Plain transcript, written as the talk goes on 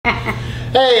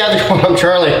Hey, how's it going? I'm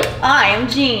Charlie. I am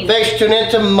Jean. Thanks for tuning in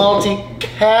to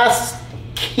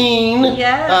Multicasking.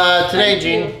 Yes. Today,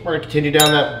 Jean, we're going to continue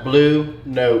down that Blue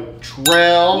Note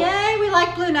trail. Yay, we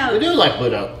like Blue Note. We do like Blue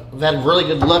Note. We've had really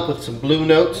good luck with some Blue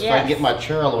Notes. Yes. If I can get my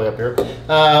chair all the way up here.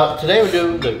 Today we're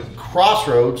doing the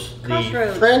Crossroads,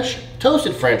 the French,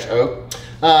 toasted French oak.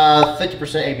 50%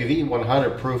 ABV,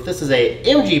 100 proof. This is a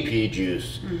MGP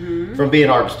juice from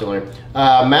B&R Distillery.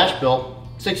 Mash bill,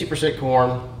 60%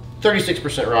 corn,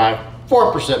 36% rye,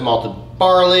 4% malted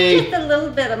barley. Just a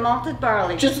little bit of malted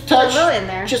barley. Just a touch. A little in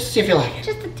there. Just to see if you like it.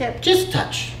 Just a tip. Just a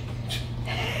touch.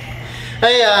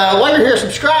 Hey, while you're here,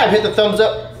 subscribe, hit the thumbs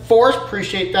up for us.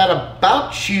 Appreciate that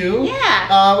about you.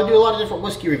 Yeah. We do a lot of different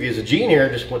whiskey reviews. Gene here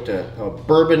just went to a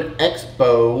Bourbon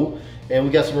Expo, and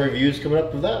we got some reviews coming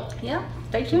up with that. Yeah,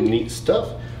 stay tuned. Neat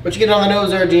stuff. What you get on the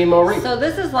nose there, Gene Mulry? So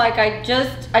this is like I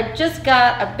just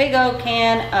got a big old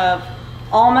can of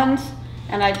almonds,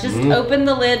 and I just opened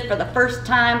the lid for the first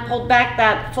time, pulled back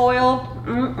that foil.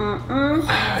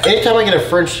 Anytime I get a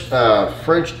French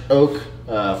oak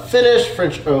finish,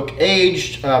 French oak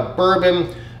aged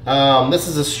bourbon. This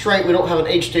is a straight. We don't have an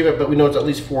age statement, but we know it's at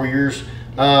least 4 years.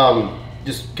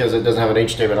 Just because it doesn't have an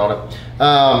age statement on it.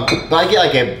 But I get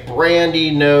like a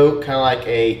brandy note, kind of like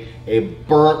a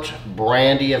burnt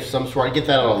brandy of some sort. I get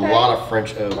that on a lot of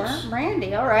French oaks. Burnt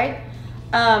brandy, all right.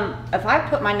 If I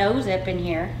put my nose up in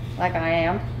here, like I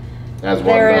am,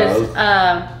 there is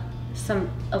a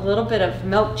little bit of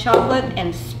milk chocolate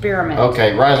and spearmint.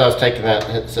 Okay, right as I was taking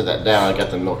that, set that down, I got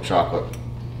the milk chocolate.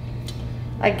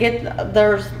 I get,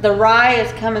 the rye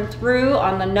is coming through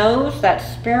on the nose, that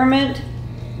spearmint.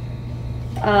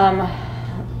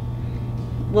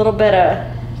 Little bit of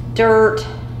dirt.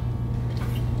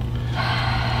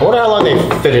 I wonder how long they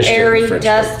finished it. Airy,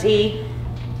 dusty.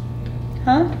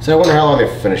 Huh? So I wonder how long they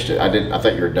finished it. I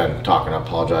thought you were done talking. I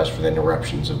apologize for the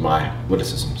interruptions of my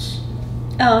witticisms.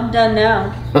 Oh, I'm done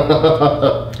now.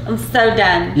 I'm so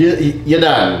done. You're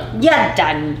done. You're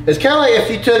done. It's kind of like if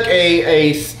you took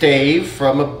a stave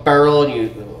from a barrel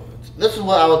and this is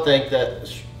what I would think that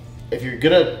if you're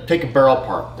gonna take a barrel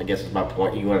apart, I guess is my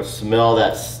point, you want to smell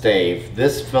that stave.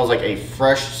 This feels like a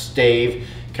fresh stave,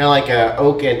 kind of like a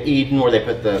Oak and Eden where they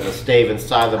put the stave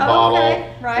inside the bottle.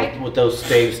 Okay, right. What those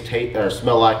staves taste or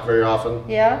smell like very often.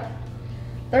 Yeah.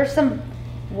 There's some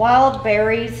wild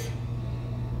berries.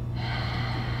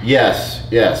 Yes,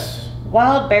 yes.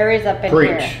 Wild berries up in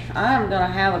Preach. here. I'm gonna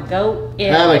have a go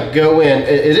in. Have a go in.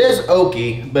 It is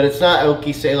oaky, but it's not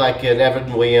oaky, say like an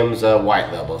Evan Williams white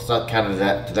label. It's not kind of to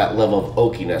that level of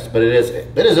oakiness, but it is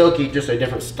oaky, just a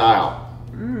different style.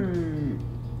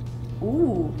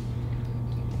 Ooh.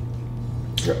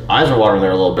 Your eyes are watering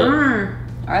there a little bit.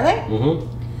 Are they?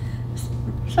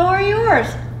 So are yours.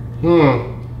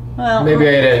 Well, maybe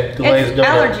I ate a glazed donut.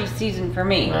 Allergy season for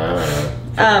me.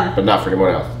 But not for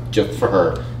anyone else. Just for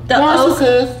her.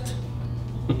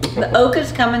 The oak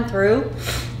is coming through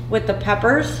with the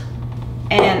peppers,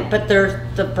 but there's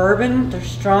the bourbon.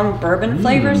 There's strong bourbon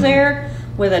flavors there.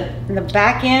 In the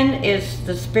back end is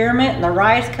the spearmint and the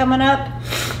rye's coming up.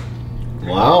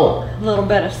 Wow. A little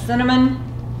bit of cinnamon.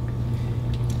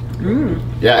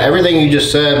 Yeah, everything you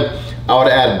just said. I would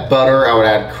add butter. I would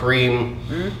add cream.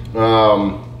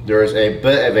 There's a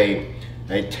bit of a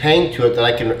tang to it that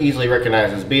I can easily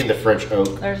recognize as being the French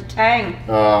oak. There's a tang.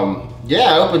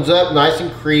 Yeah, it opens up nice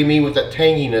and creamy with that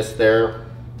tanginess there.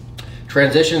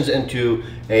 Transitions into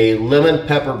a lemon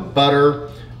pepper butter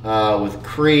with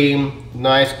cream,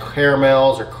 nice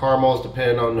caramels or caramels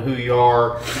depending on who you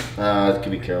are. It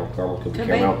could be caramel, could be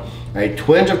caramel. A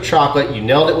twinge of chocolate. You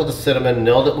nailed it with the cinnamon,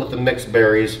 nailed it with the mixed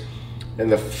berries.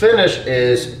 And the finish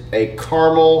is a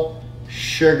caramel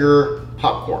sugar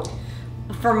popcorn.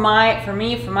 For my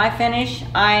finish,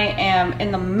 I am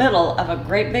in the middle of a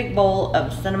great big bowl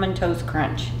of cinnamon toast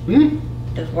crunch.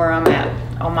 Is where I'm at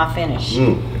on my finish.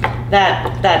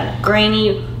 That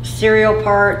grainy cereal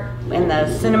part and the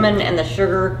cinnamon and the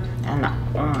sugar and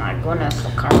oh my goodness,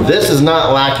 the caramel. This is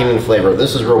not lacking in flavor.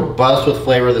 This is robust with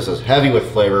flavor. This is heavy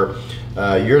with flavor.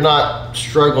 You're not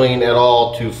struggling at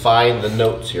all to find the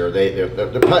notes here.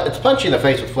 It's punchy in the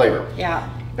face with flavor. Yeah.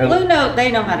 And Blue Note,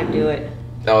 they know how to do it.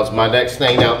 That was my next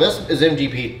thing. Now this is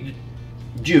MGP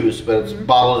juice, but it's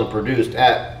bottled and produced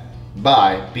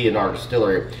by B&R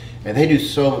Distillery, and they do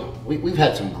we've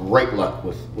had some great luck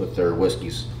with their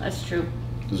whiskeys. That's true.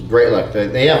 It's great luck.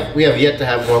 We have yet to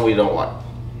have one we don't like.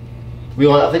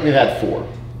 I think we've had 4.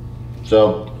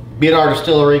 So B&R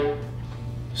Distillery,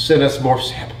 send us more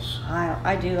samples.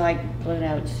 I do like Blue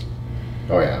Notes.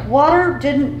 Oh yeah. Water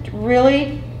didn't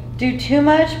really do too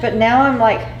much, but now I'm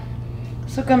like,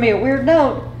 it's gonna be a weird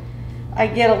note. I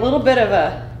get a little bit of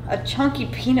a chunky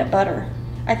peanut butter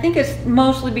I think it's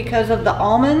mostly because of the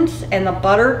almonds and the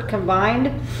butter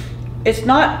combined. It's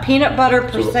not peanut butter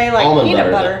per So se, like almond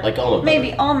peanut butter, butter. like almond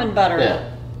Maybe butter. almond butter.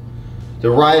 Yeah. The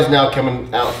rye is now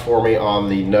coming out for me on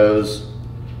the nose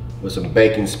with some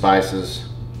baking spices,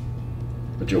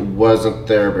 which it wasn't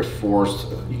there before. So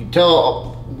you can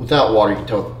tell without water, you can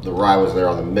tell the rye was there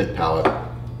on the mid palate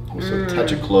with some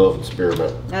touch of clove and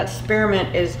spearmint. That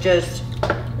spearmint is just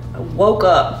woke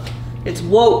up. It's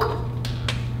woke.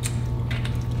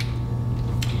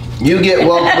 You get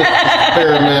woke with the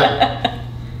spearmint.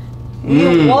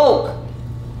 You woke.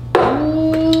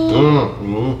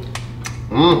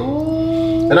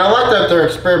 And I like that they're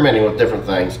experimenting with different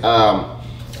things.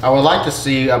 I would like to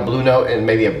see a Blue Note in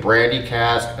maybe a brandy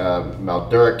cask, a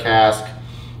Maldura cask.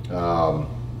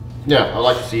 Yeah, I'd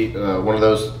like to see one of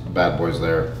those bad boys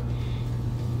there.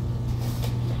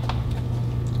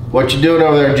 What you doing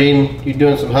over there, Gene? You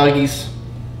doing some huggies?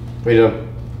 What are you doing?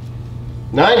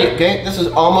 90, okay, this is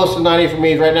almost a 90 for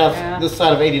me right now. Yeah. This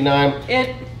side of 89.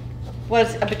 It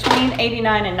was between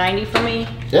 89 and 90 for me.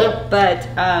 Yeah. But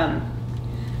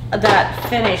that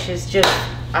finish is just,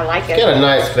 I like it. It's got a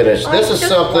nice finish. I This is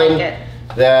just something like it.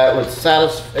 that would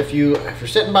satisfy if you're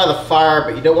sitting by the fire,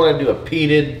 but you don't want to do a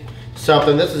peated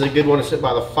something. This is a good one to sit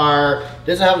by the fire. It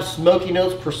doesn't have smoky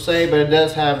notes per se, but it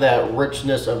does have that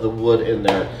richness of the wood in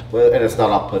there, and it's not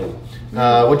off-putting.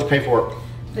 What'd you pay for it?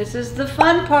 This is the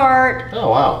fun part. Oh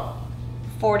wow,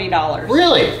 $40.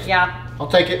 really? Yeah. I'll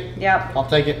take it. Yep. I'll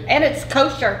take it. And it's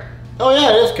kosher. Oh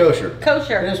yeah, it is kosher.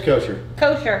 Kosher. It is kosher.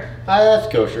 Kosher. That's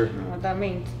kosher. I don't know what that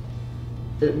means.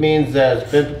 It means that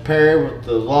it's been prepared with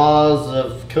the laws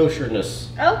of kosherness.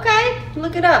 Okay,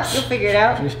 look it up. You'll figure it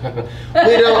out. We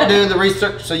don't do the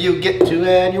research, so you get to,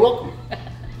 and you're welcome.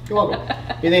 You're welcome.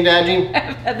 Anything to add, Gene?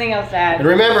 Nothing else to add. And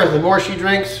remember, the more she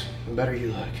drinks, the better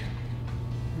you look.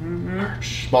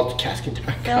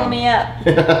 Multicasking.com. Fill me up.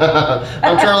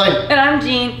 I'm Charlie. And I'm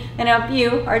Jean, and I hope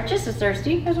you are just as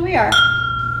thirsty as we are.